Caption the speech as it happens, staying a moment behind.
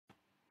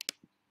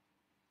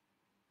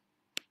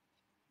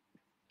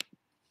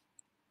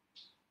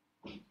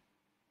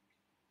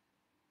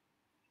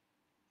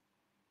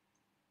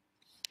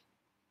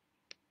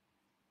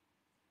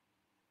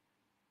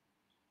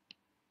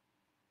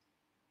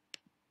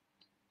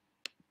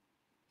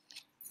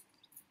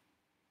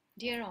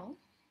Dear all,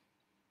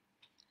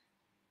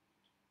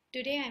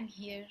 today I'm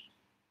here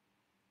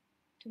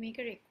to make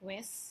a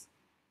request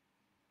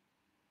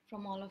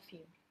from all of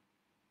you.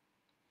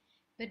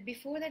 But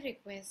before that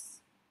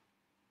request,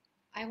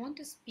 I want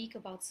to speak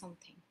about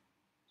something.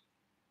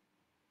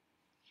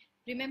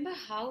 Remember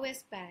how,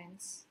 as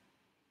parents,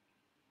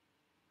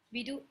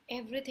 we do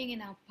everything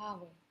in our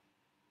power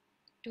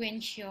to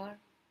ensure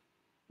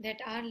that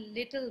our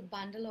little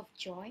bundle of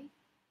joy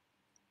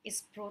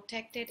is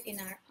protected in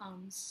our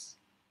arms.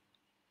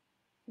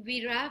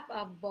 We wrap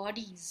our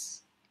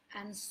bodies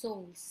and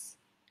souls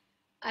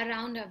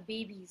around our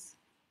babies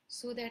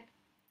so that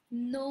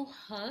no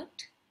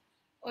hurt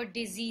or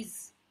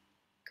disease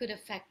could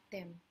affect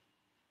them.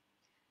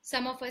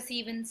 Some of us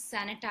even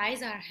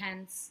sanitize our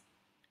hands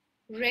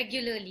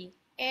regularly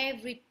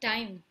every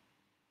time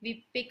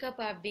we pick up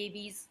our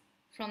babies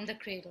from the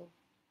cradle.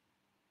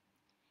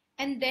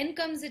 And then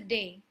comes a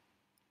day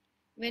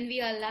when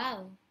we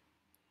allow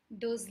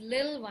those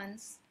little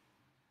ones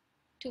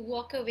to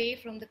walk away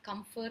from the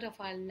comfort of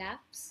our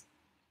laps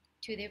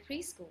to their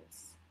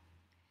preschools.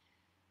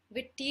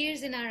 With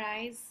tears in our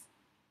eyes,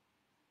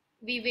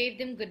 we wave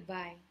them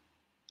goodbye,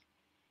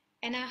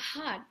 and our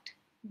heart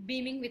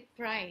beaming with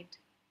pride,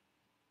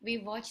 we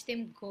watch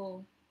them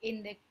go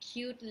in their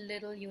cute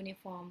little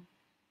uniform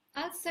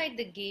outside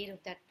the gate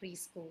of that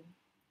preschool,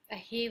 a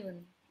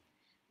haven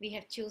we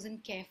have chosen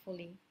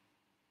carefully,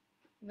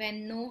 where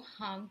no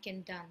harm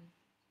can be done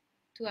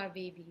to our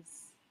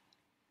babies,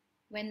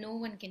 where no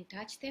one can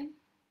touch them,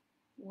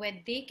 where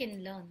they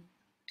can learn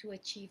to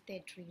achieve their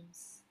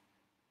dreams.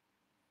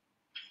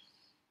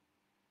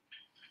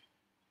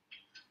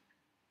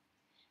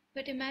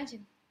 But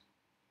imagine,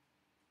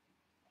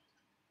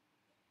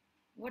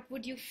 what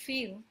would you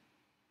feel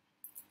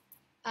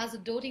as a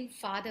doting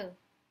father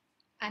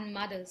and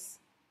mothers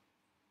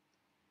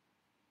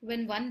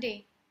when one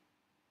day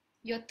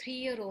your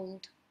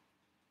 3-year-old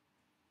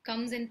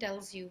comes and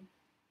tells you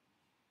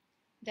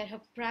that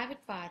her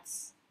private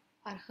parts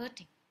are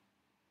hurting?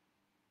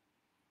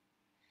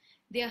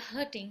 They are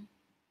hurting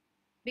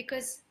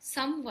because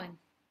someone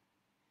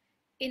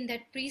in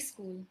that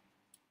preschool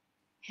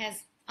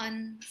has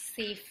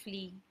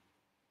unsafely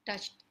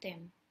touched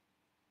them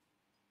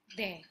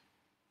there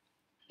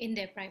in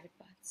their private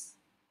parts.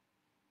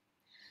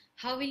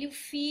 How will you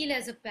feel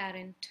as a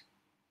parent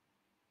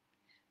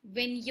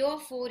when your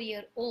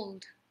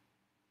 4-year-old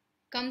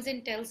comes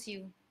and tells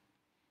you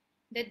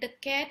that the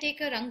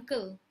caretaker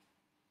uncle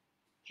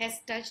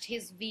has touched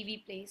his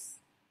VV place,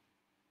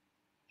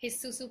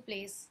 his susu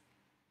place,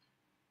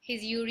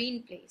 his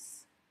urine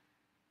place,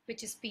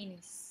 which is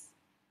penis?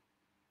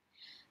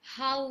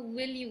 How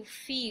will you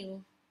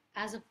feel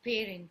as a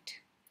parent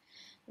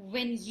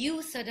when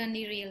you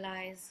suddenly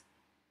realize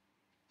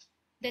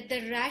that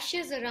the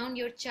rashes around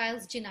your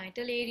child's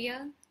genital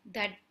area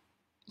that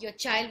your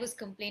child was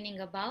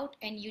complaining about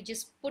and you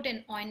just put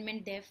an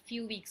ointment there a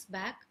few weeks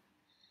back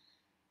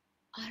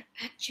are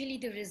actually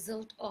the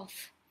result of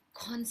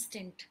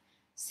constant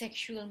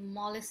sexual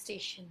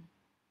molestation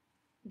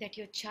that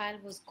your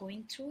child was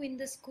going through in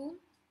the school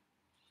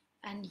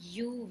and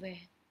you were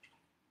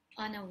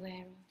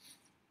unaware of?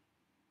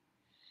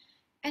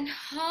 And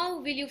how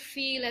will you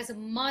feel as a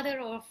mother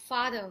or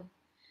father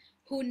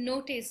who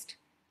noticed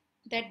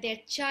that their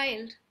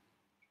child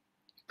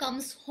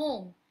comes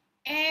home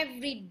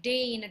every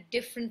day in a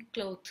different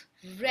cloth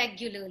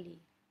regularly?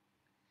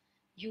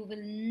 You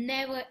will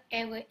never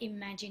ever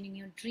imagine in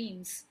your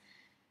dreams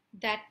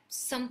that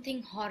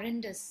something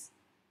horrendous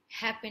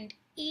happened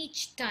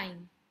each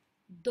time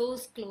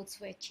those clothes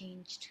were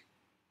changed.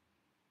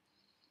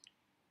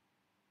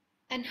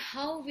 And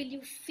how will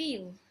you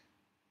feel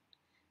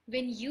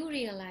when you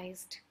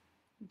realized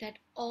that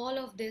all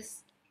of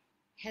this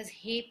has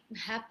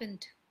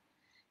happened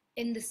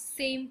in the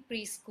same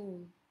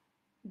preschool,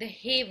 the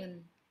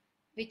haven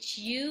which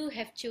you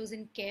have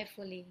chosen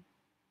carefully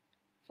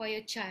for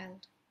your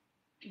child,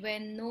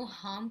 where no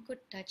harm could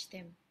touch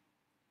them,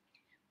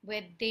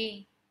 where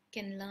they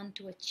can learn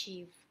to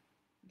achieve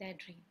their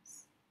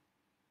dreams?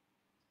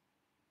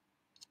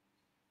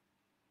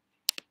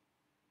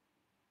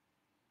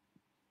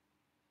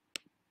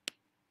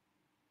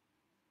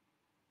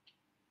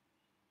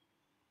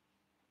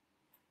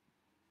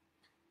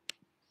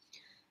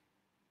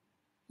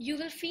 You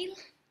will feel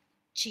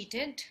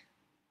cheated.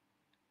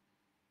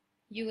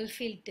 You will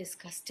feel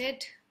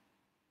disgusted.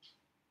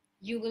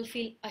 You will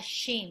feel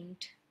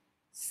ashamed,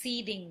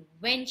 seething,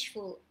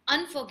 vengeful,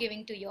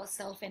 unforgiving to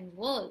yourself and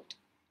world.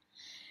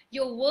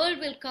 Your world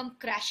will come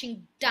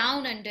crashing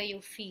down under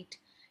your feet.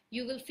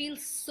 You will feel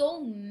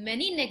so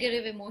many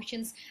negative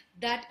emotions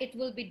that it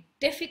will be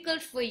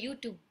difficult for you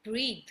to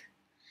breathe.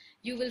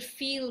 You will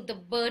feel the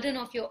burden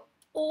of your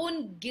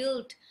own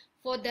guilt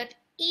for that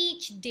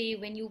each day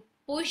when you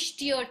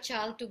pushed your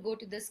child to go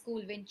to the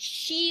school, when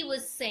she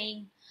was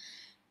saying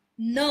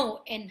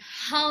no and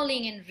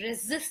howling and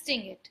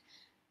resisting it,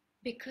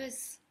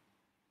 because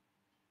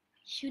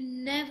you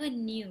never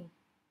knew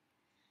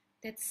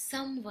that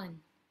someone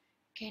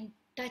can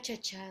touch a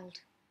child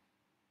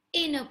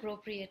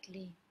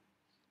inappropriately,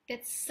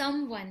 that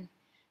someone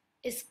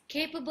is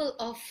capable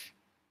of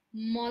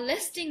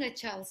molesting a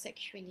child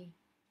sexually,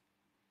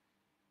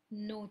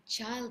 no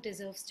child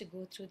deserves to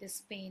go through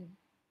this pain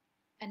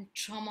and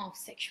trauma of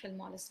sexual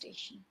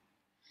molestation.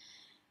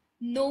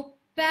 No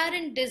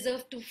parent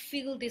deserves to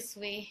feel this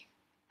way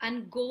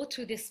and go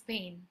through this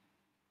pain.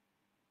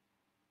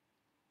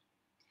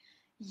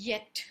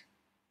 Yet,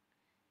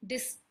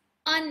 this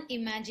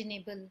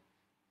unimaginable,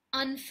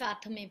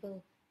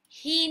 unfathomable,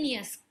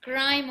 heinous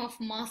crime of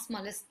mass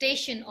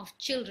molestation of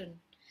children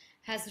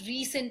has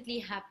recently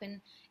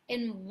happened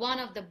in one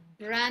of the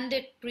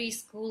branded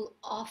preschool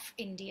of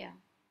India,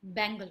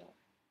 Bangalore.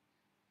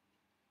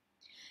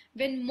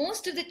 When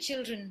most of the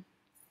children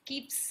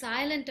keep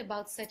silent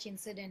about such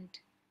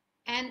incident,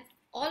 and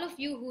all of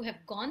you who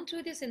have gone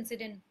through this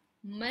incident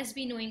must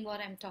be knowing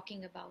what I'm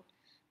talking about.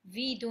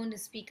 We don't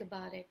speak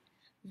about it.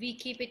 We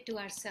keep it to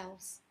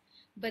ourselves.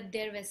 But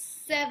there were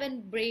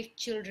 7 brave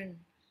children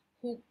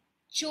who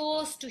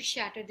chose to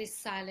shatter this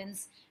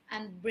silence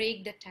and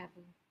break the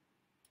taboo.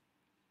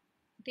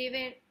 They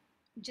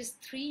were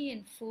just 3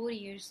 and 4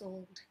 years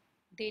old.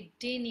 They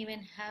didn't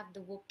even have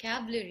the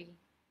vocabulary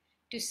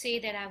to say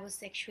that I was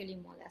sexually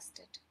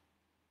molested.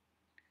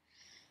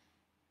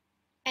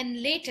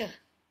 And later,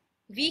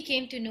 we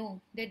came to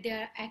know that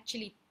there are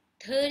actually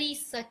 30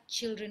 such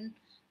children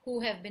who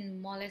have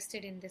been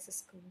molested in this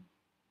school.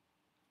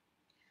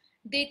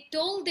 They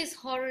told this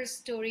horror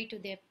story to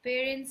their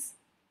parents,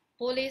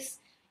 police,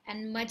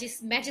 and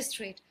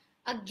magistrate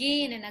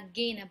again and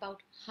again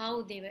about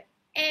how they were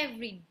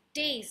every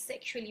day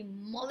sexually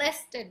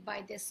molested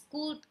by their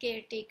school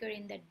caretaker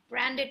in that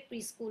branded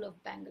preschool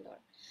of Bangalore.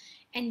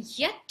 And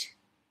yet,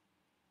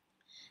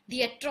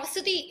 the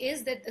atrocity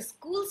is that the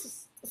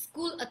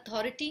school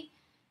authority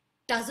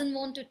doesn't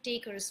want to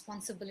take a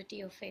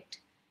responsibility of it.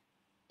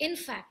 In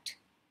fact,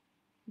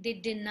 they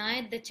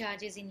denied the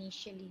charges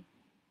initially.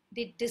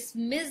 They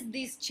dismissed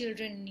these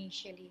children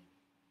initially,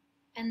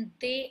 and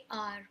they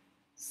are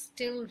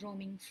still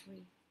roaming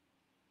free.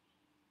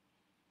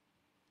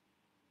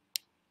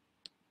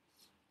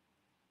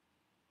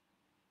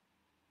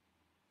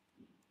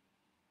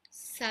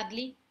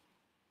 Sadly,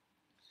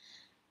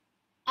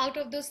 out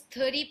of those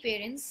 30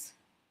 parents,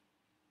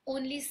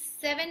 only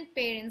 7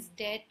 parents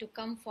dared to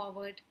come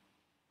forward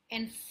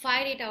and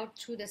fight it out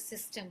through the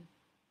system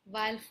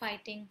while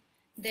fighting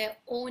their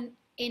own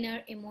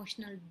inner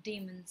emotional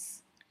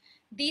demons.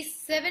 These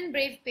 7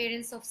 brave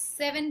parents of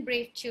 7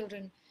 brave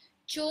children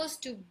chose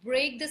to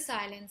break the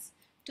silence,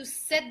 to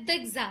set the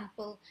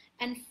example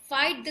and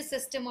fight the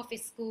system of a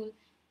school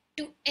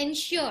to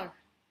ensure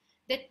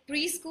that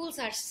preschools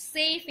are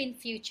safe in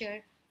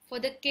future for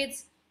the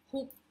kids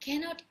who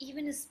cannot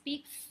even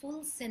speak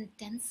full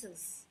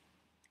sentences.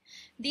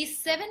 These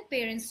 7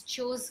 parents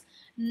chose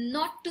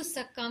not to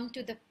succumb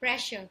to the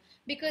pressure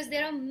because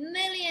there are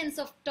millions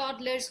of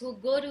toddlers who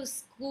go to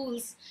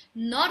schools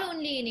not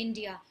only in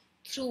India,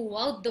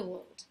 throughout the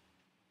world.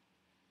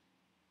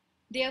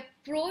 They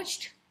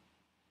approached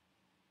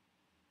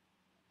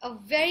a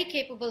very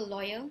capable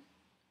lawyer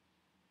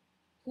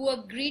who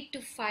agreed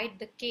to fight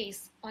the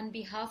case on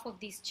behalf of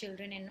these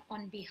children and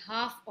on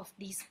behalf of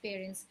these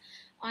parents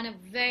on a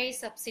very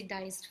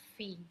subsidized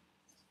fee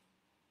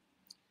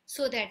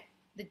so that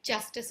the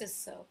justice is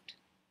served.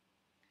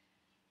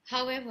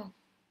 However,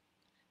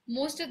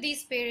 most of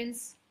these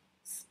parents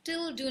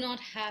still do not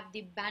have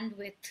the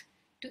bandwidth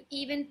to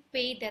even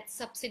pay that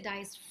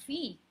subsidized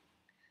fee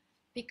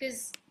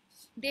because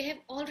they have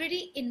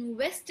already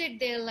invested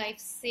their life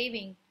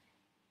saving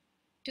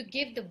to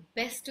give the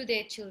best to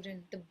their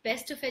children, the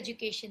best of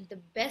education, the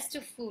best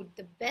of food,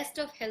 the best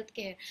of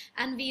healthcare.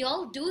 And we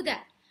all do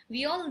that.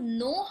 We all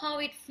know how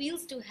it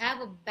feels to have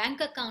a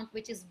bank account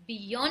which is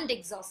beyond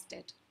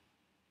exhausted.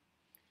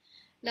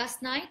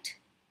 Last night,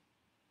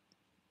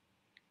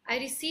 I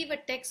received a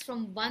text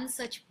from one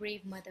such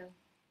brave mother.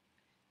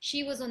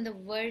 She was on the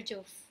verge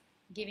of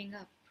giving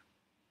up.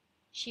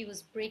 She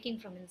was breaking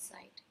from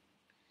inside.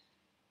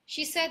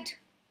 She said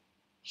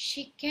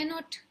she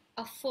cannot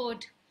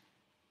afford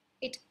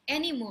it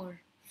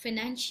anymore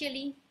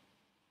financially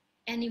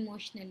and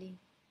emotionally.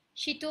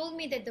 She told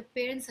me that the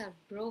parents are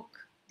broke.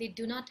 They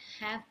do not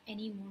have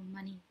any more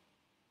money.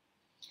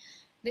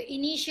 The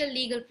initial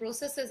legal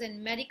processes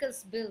and medical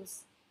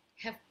bills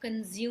have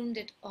consumed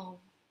it all.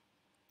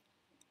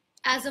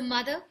 As a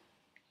mother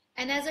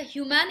and as a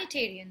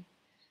humanitarian,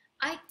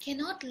 I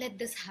cannot let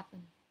this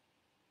happen.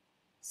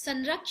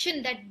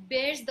 Sanrakshan, that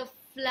bears the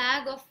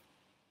flag of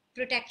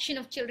protection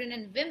of children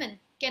and women,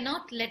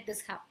 cannot let this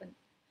happen.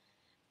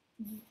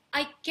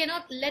 I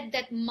cannot let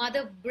that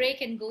mother break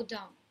and go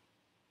down.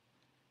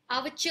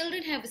 Our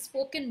children have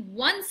spoken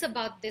once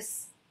about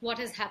this, what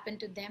has happened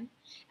to them,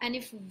 and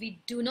if we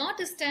do not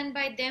stand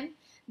by them,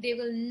 they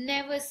will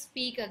never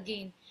speak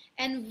again.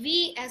 And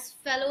we as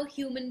fellow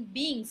human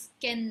beings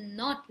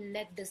cannot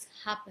let this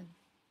happen.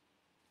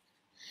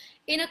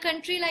 In a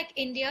country like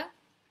India,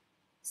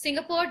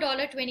 Singapore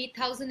dollar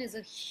 20,000 is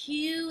a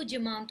huge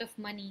amount of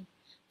money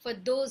for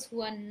those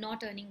who are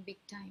not earning big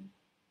time.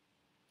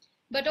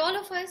 But all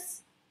of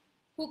us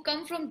who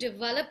come from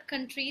developed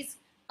countries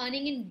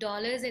earning in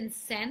dollars and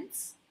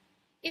cents,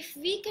 if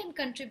we can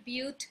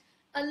contribute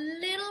a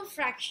little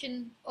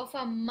fraction of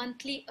our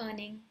monthly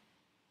earning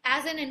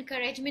as an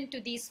encouragement to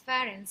these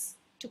parents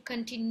to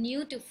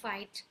continue to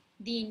fight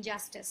the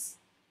injustice,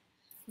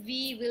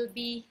 we will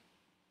be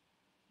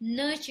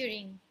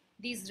nurturing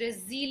this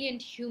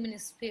resilient human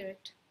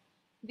spirit.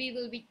 We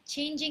will be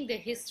changing the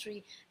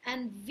history,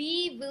 and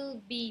we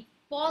will be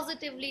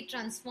positively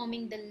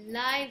transforming the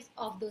lives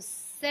of those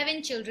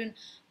 7 children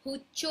who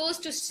chose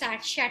to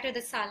shatter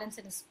the silence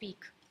and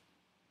speak.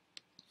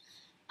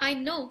 I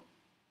know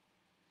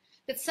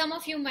that some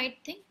of you might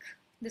think,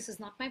 this is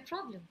not my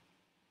problem.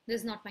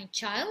 This is not my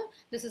child.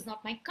 This is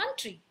not my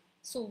country.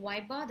 So why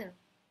bother?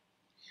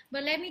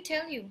 But let me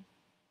tell you,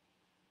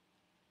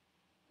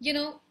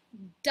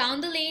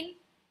 down the lane,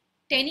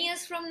 10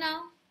 years from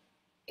now,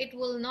 it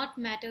will not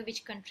matter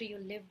which country you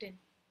lived in.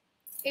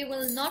 It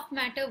will not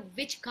matter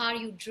which car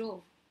you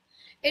drove.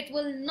 It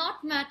will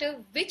not matter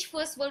which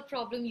first world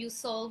problem you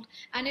solved,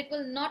 and it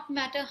will not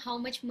matter how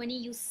much money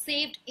you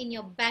saved in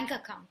your bank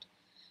account.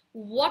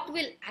 What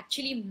will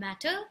actually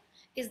matter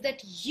is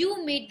that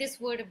you made this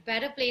world a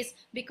better place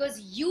because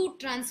you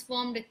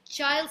transformed a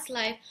child's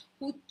life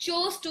who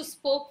chose to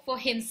speak for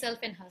himself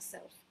and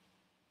herself.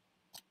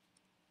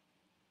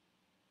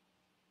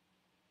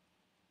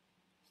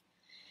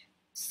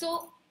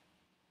 So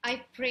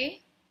I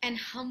pray and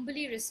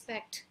humbly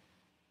respect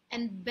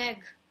and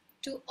beg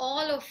to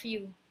all of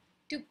you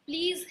to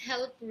please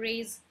help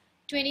raise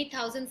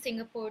 20,000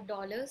 Singapore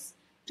dollars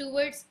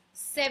towards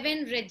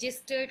 7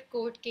 registered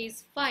court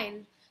case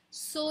filed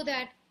so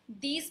that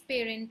these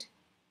parents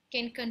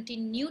can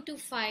continue to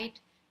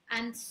fight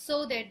and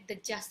so that the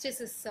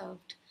justice is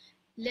served.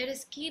 Let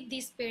us keep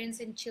these parents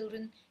and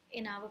children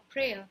in our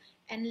prayer,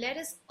 and let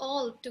us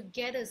all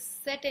together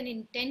set an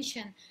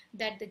intention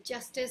that the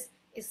justice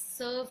is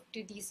served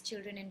to these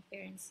children and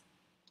parents.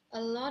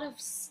 A lot of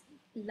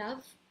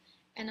love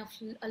and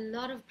a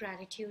lot of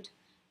gratitude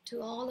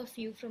to all of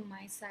you from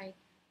my side,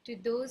 to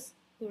those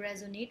who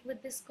resonate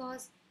with this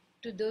cause,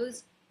 to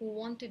those who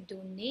want to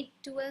donate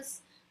to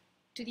us,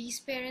 to these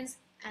parents,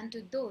 and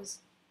to those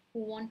who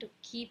want to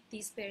keep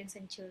these parents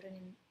and children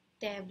in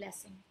their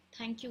blessing.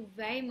 Thank you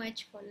very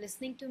much for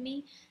listening to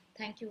me.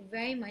 Thank you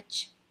very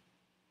much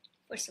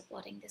for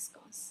supporting this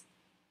cause.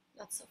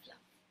 Lots of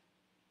love.